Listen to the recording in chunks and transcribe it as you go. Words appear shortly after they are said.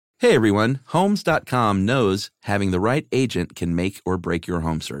Hey everyone, Homes.com knows having the right agent can make or break your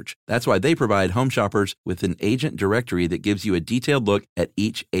home search. That's why they provide home shoppers with an agent directory that gives you a detailed look at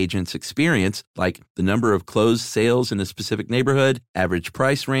each agent's experience, like the number of closed sales in a specific neighborhood, average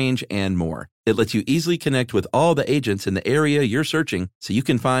price range, and more. It lets you easily connect with all the agents in the area you're searching so you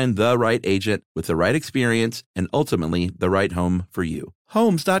can find the right agent with the right experience and ultimately the right home for you.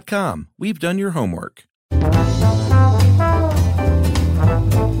 Homes.com. We've done your homework.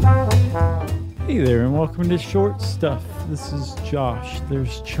 Hey there, and welcome to Short Stuff. This is Josh.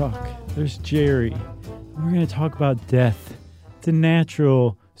 There's Chuck. There's Jerry. We're going to talk about death. It's a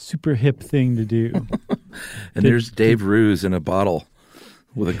natural, super hip thing to do. And there's Dave Roos in a bottle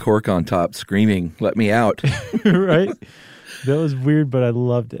with a cork on top screaming, "Let me out." Right? That was weird, but I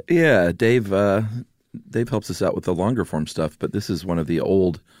loved it. Yeah, Dave helps us out with the longer form stuff, but this is one of the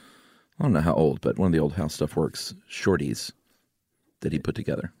old, I don't know how old, but one of the old How Stuff Works shorties that he put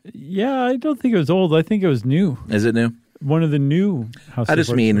together. Yeah, I don't think it was old. I think it was new. Is it new? One of the new House I of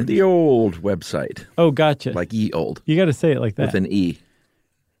just Works mean ones. the old website. Oh, gotcha. Like ye old. You got to say it like that. With an E.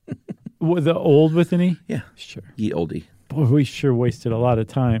 The old with an E? Yeah. Sure. Ye oldie. Boy, we sure wasted a lot of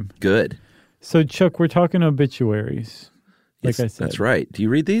time. Good. So, Chuck, we're talking obituaries. Like I said. That's right. Do you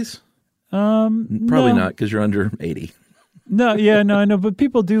read these? Probably Probably not, because you're under 80. No, yeah, no, I know, but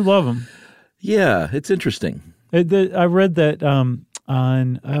people do love them. Yeah, it's interesting. I read that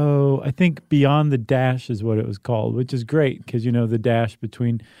I think Beyond the Dash is what it was called, which is great because, you know, the dash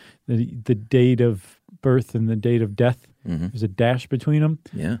between the date of birth and the date of death. Mm-hmm. There's a dash between them.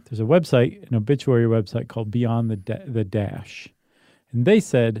 Yeah. There's a website, an obituary website called Beyond the Dash. And they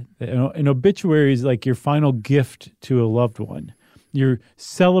said that an obituary is like your final gift to a loved one. You're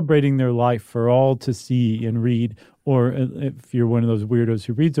celebrating their life for all to see and read, or if you're one of those weirdos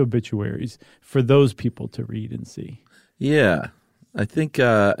who reads obituaries, for those people to read and see. Yeah. I think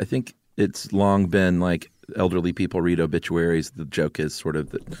it's long been like elderly people read obituaries. The joke is sort of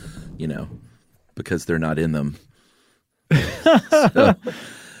that, you know, because they're not in them. So,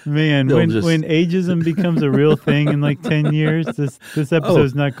 man, when ageism becomes a real thing in like 10 years, this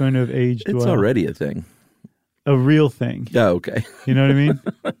episode's not going to have aged well. It's already a thing. A real thing. Oh, okay. You know what I mean?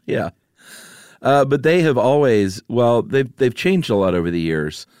 Yeah. But they have always, well, they've changed a lot over the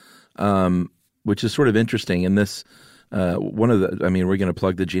years, which is sort of interesting. And this, we're going to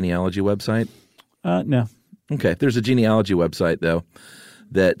plug the genealogy website? No. Okay. There's a genealogy website, though,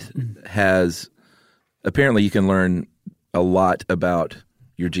 that has, apparently you can learn a lot about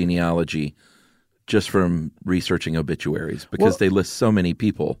your genealogy just from researching obituaries because they list so many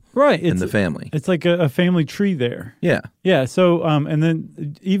people in the family. It's like a family tree there. Yeah. Yeah. So, and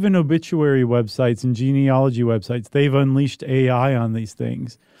then even obituary websites and genealogy websites, they've unleashed AI on these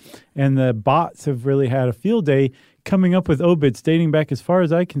things. And the bots have really had a field day coming up with obits dating back as far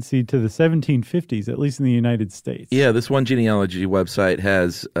as I can see to the 1750s, at least in the United States. Yeah. This one genealogy website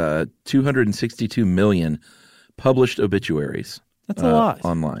has 262 million published obituaries. That's a lot.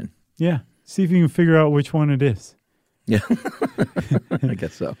 Online. Yeah. See if you can figure out which one it is. Yeah, I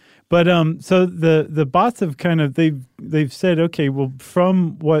guess so. But so the bots have kind of they've said, okay, well,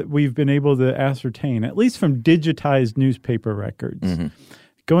 from what we've been able to ascertain, at least from digitized newspaper records,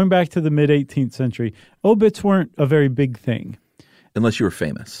 going back to the mid 18th century, obits weren't a very big thing, unless you were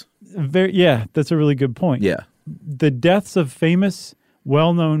famous. Yeah, that's a really good point. Yeah, the deaths of famous,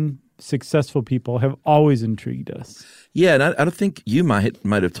 well-known, successful people have always intrigued us. Yeah, and I don't think you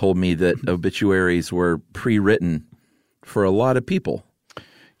might have told me that obituaries were pre-written for a lot of people.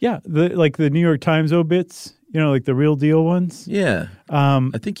 Yeah, like the New York Times obits, you know, like the real deal ones. Yeah.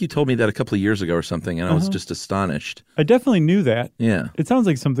 I think you told me that a couple of years ago or something, and I was just astonished. I definitely knew that. Yeah. It sounds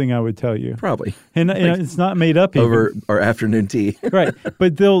like something I would tell you. Probably. And like, it's not made up even. Over our afternoon tea. Right.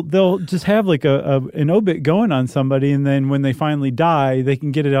 But they'll just have like an obit going on somebody, and then when they finally die, they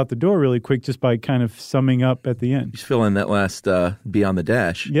can get it out the door really quick just by kind of summing up at the end. Just fill in that last Beyond the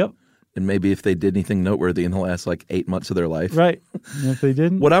Dash. Yep. And maybe if they did anything noteworthy in the last like 8 months of their life. Right. And if they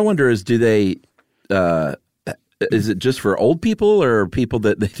didn't. What I wonder is, do they is it just for old people or people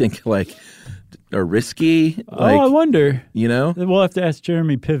that they think like are risky? Like, I wonder. You know? We'll have to ask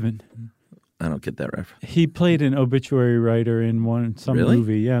Jeremy Piven. I don't get that reference. He played an obituary writer in some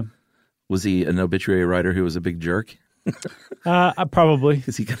movie, yeah. Was he an obituary writer who was a big jerk? Probably.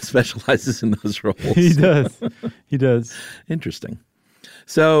 Because he kind of specializes in those roles. He does. He does. Interesting.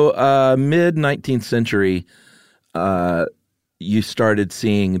 So mid-19th century, you started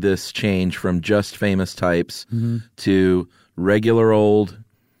seeing this change from just famous types to regular old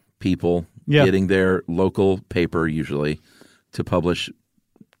people getting their local paper usually to publish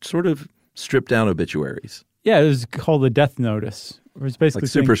sort of stripped-down obituaries. Yeah, it was called a death notice. It was basically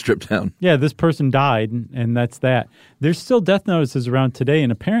Like super saying, stripped down. yeah, this person died, and that's that. There's still death notices around today,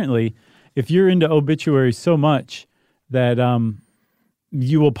 and apparently, if you're into obituaries so much that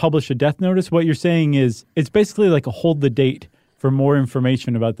you will publish a death notice, what you're saying is it's basically like a hold the date for more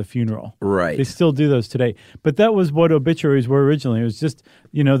information about the funeral. Right. They still do those today. But that was what obituaries were originally. It was just,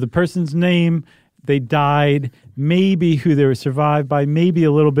 the person's name, they died, maybe who they were survived by, maybe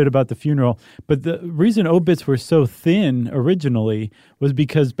a little bit about the funeral. But the reason obits were so thin originally was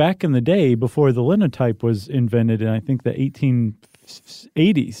because back in the day, before the linotype was invented in, I think, the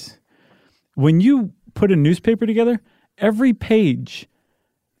 1880s, when you put a newspaper together, every page,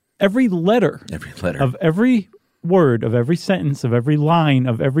 every letter of every word, of every sentence, of every line,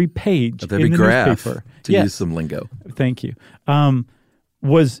 of every page of every in the graph, newspaper, to use some lingo. Thank you.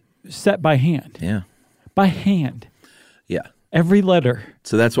 Was set by hand. Yeah. By hand. Yeah. Every letter.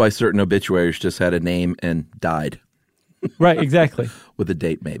 So that's why certain obituaries just had a name and died. Right, exactly. With a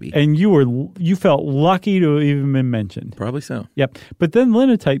date, maybe. And you felt lucky to have even been mentioned. Probably so. Yep. But then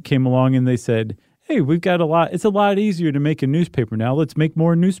Linotype came along and they said, hey, it's a lot easier to make a newspaper now. Let's make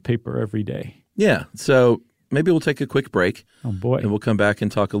more newspaper every day. Yeah. So maybe we'll take a quick break. Oh, boy. And we'll come back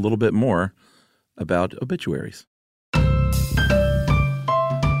and talk a little bit more about obituaries.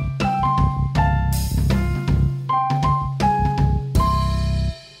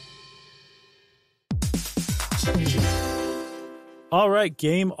 All right,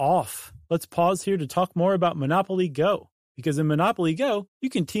 game off. Let's pause here to talk more about Monopoly Go. Because in Monopoly Go, you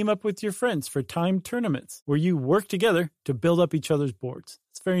can team up with your friends for timed tournaments where you work together to build up each other's boards.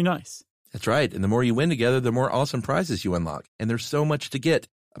 It's very nice. That's right. And the more you win together, the more awesome prizes you unlock. And there's so much to get.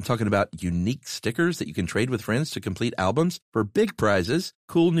 I'm talking about unique stickers that you can trade with friends to complete albums for big prizes,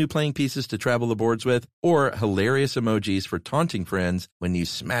 cool new playing pieces to travel the boards with, or hilarious emojis for taunting friends when you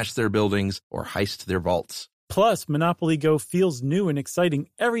smash their buildings or heist their vaults. Plus, Monopoly Go feels new and exciting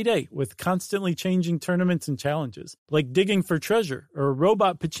every day with constantly changing tournaments and challenges, like digging for treasure or a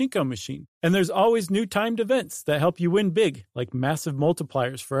robot pachinko machine. And there's always new timed events that help you win big, like massive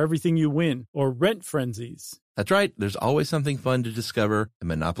multipliers for everything you win or rent frenzies. That's right. There's always something fun to discover in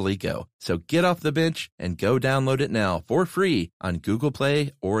Monopoly Go. So get off the bench and go download it now for free on Google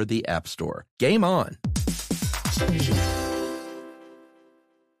Play or the App Store. Game on!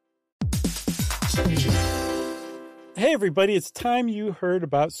 Hey everybody, it's time you heard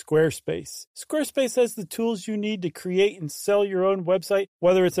about Squarespace. Squarespace has the tools you need to create and sell your own website.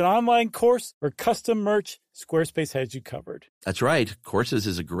 Whether it's an online course or custom merch, Squarespace has you covered. That's right. Courses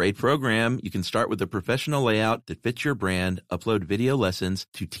is a great program. You can start with a professional layout that fits your brand, upload video lessons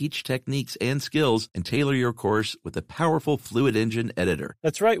to teach techniques and skills, and tailor your course with a powerful Fluid Engine editor.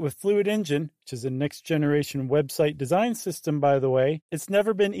 That's right. With Fluid Engine, which is a next-generation website design system, by the way, it's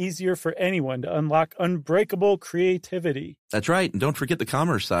never been easier for anyone to unlock unbreakable creativity. That's right. And don't forget the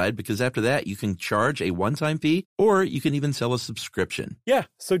commerce side, because after that, you can charge a one-time fee, or you can even sell a subscription. Yeah,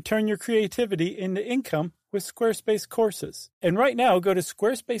 so turn your creativity into income with Squarespace courses. And right now, go to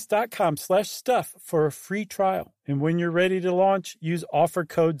squarespace.com/stuff for a free trial. And when you're ready to launch, use offer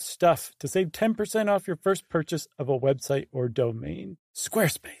code STUFF to save 10% off your first purchase of a website or domain.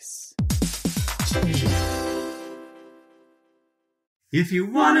 Squarespace. If you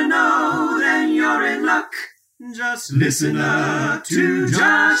want to know, then you're in luck. Just listen up to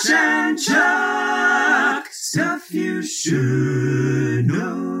Josh and Chuck. Stuff you should know.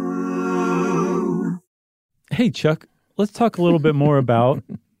 Hey, Chuck, let's talk a little bit more about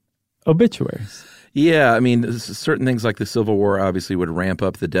obituaries. Yeah, I mean, certain things like the Civil War obviously would ramp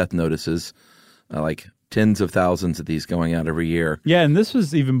up the death notices, like tens of thousands of these going out every year. Yeah, and this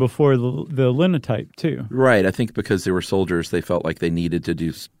was even before the linotype, too. Right. I think because they were soldiers, they felt like they needed to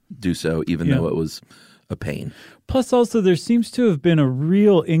do so, even though it was a pain. Plus, also, there seems to have been a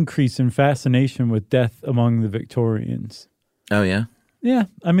real increase in fascination with death among the Victorians. Oh, yeah? Yeah.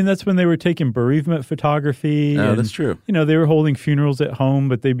 I mean, that's when they were taking bereavement photography. Oh, and, that's true. You know, they were holding funerals at home,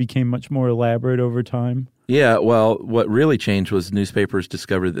 but they became much more elaborate over time. Yeah, well, what really changed was newspapers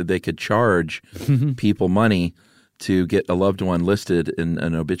discovered that they could charge people money to get a loved one listed in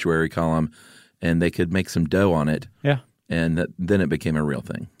an obituary column, and they could make some dough on it. Yeah. And then it became a real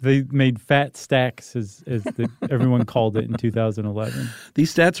thing. They made fat stacks, as everyone called it in 2011.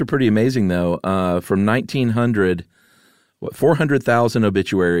 These stats are pretty amazing, though. From 1900, 400,000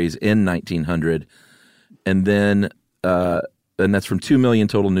 obituaries in 1900, and then that's from 2 million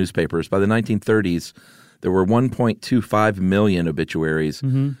total newspapers. By the 1930s, there were 1.25 million obituaries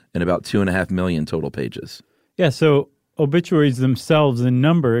and about 2.5 million total pages. Yeah, so obituaries themselves in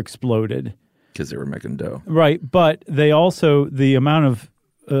number exploded. Because they were making dough. Right, but they also, the amount of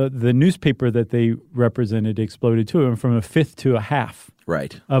the newspaper that they represented exploded too, and from a fifth to a half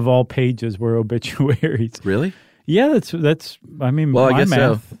Right. of all pages were obituaries. Really? Yeah, that's. I mean, Well, my I guess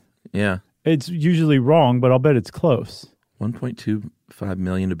math. so. Yeah. It's usually wrong, but I'll bet it's close. 1.25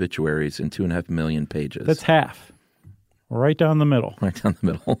 million obituaries and 2.5 million pages. That's half, right down the middle. right down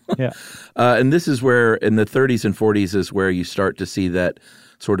the middle. Yeah. And this is where, in the 30s and 40s, is where you start to see that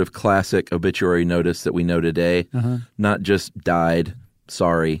sort of classic obituary notice that we know today. Not just died,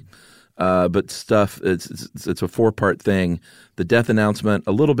 sorry, but stuff. It's a 4-part thing: the death announcement,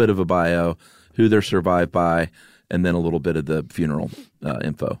 a little bit of a bio, who they're survived by, and then a little bit of the funeral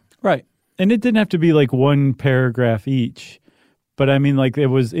info. Right. And it didn't have to be like one paragraph each, but I mean, like it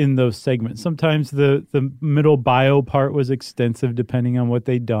was in those segments. Sometimes the middle bio part was extensive depending on what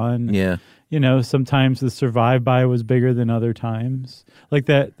they'd done. Yeah. You know, sometimes the survive bio was bigger than other times. Like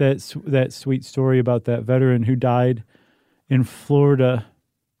that sweet story about that veteran who died in Florida,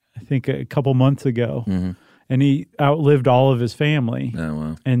 I think a couple months ago, and he outlived all of his family. Oh,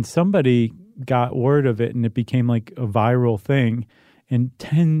 wow. And somebody got word of it, and it became like a viral thing. And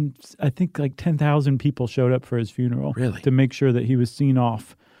 10,000 people showed up for his funeral. Really? To make sure that he was seen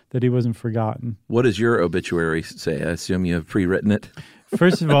off, that he wasn't forgotten. What does your obituary say? I assume you have pre-written it.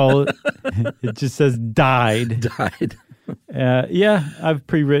 First of all, it just says died. Died. Yeah, I've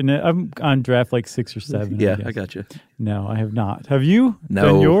pre-written it. I'm on draft like 6 or 7. Yeah, guess. I got you. No, I have not. Have you No,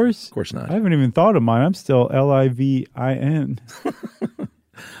 done yours? of course not. I haven't even thought of mine. I'm still LIVIN.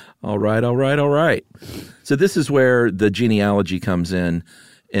 All right. So this is where the genealogy comes in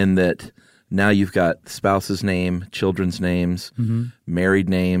that now you've got spouse's name, children's names, married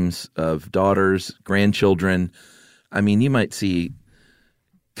names of daughters, grandchildren. I mean, you might see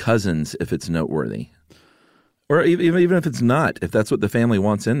cousins if it's noteworthy. Or even if it's not, if that's what the family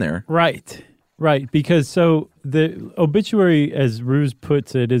wants in there. Right. Because so the obituary, as Ruse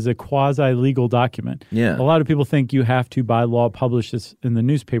puts it, is a quasi-legal document. Yeah. A lot of people think you have to, by law, publish this in the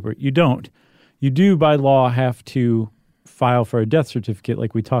newspaper. You don't. You do, by law, have to file for a death certificate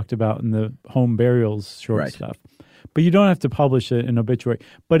like we talked about in the home burials short Right. stuff. But you don't have to publish an obituary.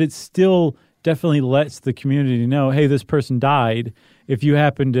 But it still definitely lets the community know, hey, this person died. If you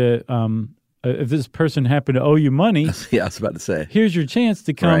happen to if this person happened to owe you money, Yeah, I was about to say. here's your chance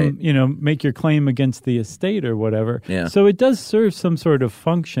to come, Right. make your claim against the estate or whatever. Yeah. So it does serve some sort of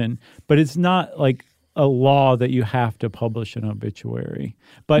function, but it's not like a law that you have to publish an obituary.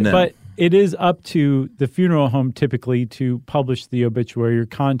 But No. but it is up to the funeral home typically to publish the obituary or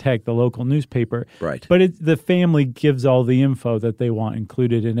contact the local newspaper. Right. But the family gives all the info that they want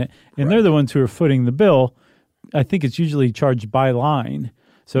included in it, and they're the ones who are footing the bill. I think it's usually charged by line.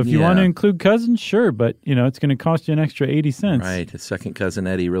 So if you want to include cousins, sure, but it's going to cost you an extra 80 cents. Right. His second cousin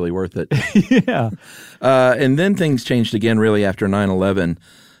Eddie, really worth it. Yeah. And then things changed again really after 9/11,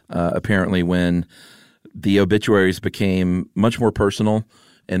 apparently, when the obituaries became much more personal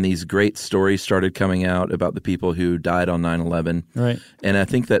and these great stories started coming out about the people who died on 9/11. Right. And I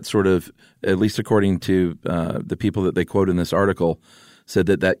think that sort of, at least according to the people that they quote in this article, said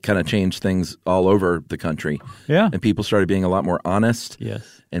that kind of changed things all over the country. Yeah. And people started being a lot more honest.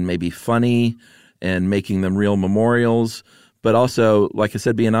 Yes. And maybe funny and making them real memorials, but also, like I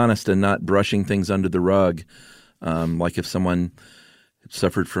said, being honest and not brushing things under the rug. Like if someone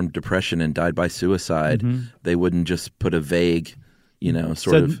suffered from depression and died by suicide, they wouldn't just put a vague,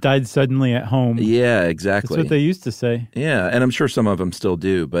 died suddenly at home. Yeah, exactly. That's what they used to say. Yeah, and I'm sure some of them still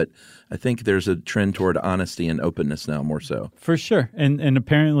do, but I think there's a trend toward honesty and openness now more so. For sure. And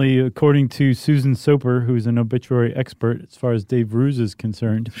apparently, according to Susan Soper, who's an obituary expert as far as Dave Ruse is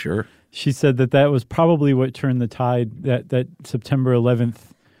concerned, Sure. she said that was probably what turned the tide, that September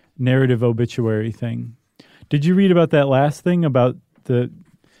 11th narrative obituary thing. Did you read about that last thing about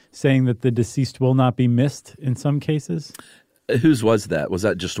saying that the deceased will not be missed in some cases? Whose was that? Was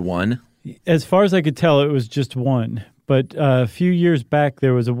that just one? As far as I could tell, it was just one. But a few years back,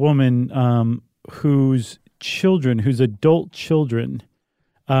 there was a woman whose adult children,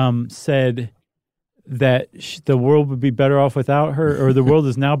 said that the world would be better off without her, or the world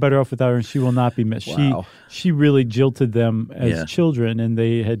is now better off without her, and she will not be missed. Wow. She really jilted them as children, and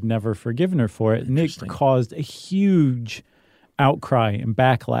they had never forgiven her for it. And it caused a huge outcry and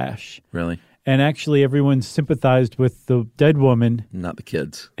backlash. Really? And actually, everyone sympathized with the dead woman, Not the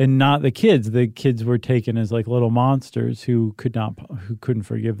kids. and not the kids. The kids were taken as like little monsters who couldn't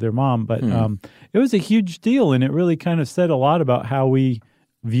forgive their mom. But it was a huge deal, and it really kind of said a lot about how we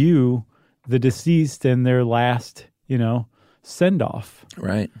view the deceased and their last, send off.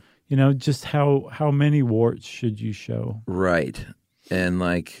 Right. Just how many warts should you show? Right. And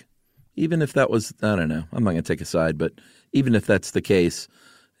like, even if that was, I don't know, I'm not going to take a side, but even if that's the case,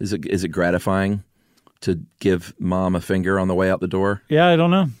 Is it gratifying to give mom a finger on the way out the door? Yeah, I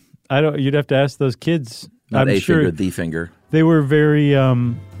don't know. You'd have to ask those kids. Not I'm a sure finger, the finger. They were very.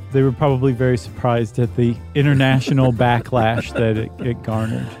 They were probably very surprised at the international backlash that it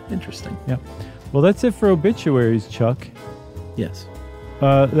garnered. Interesting. Yeah. Well, that's it for obituaries, Chuck. Yes.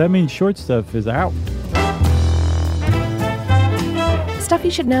 That means Short Stuff is out. Stuff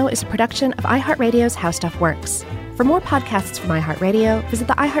You Should Know is a production of iHeartRadio's How Stuff Works. For more podcasts from iHeartRadio, visit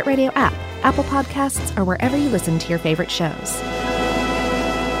the iHeartRadio app, Apple Podcasts, or wherever you listen to your favorite shows.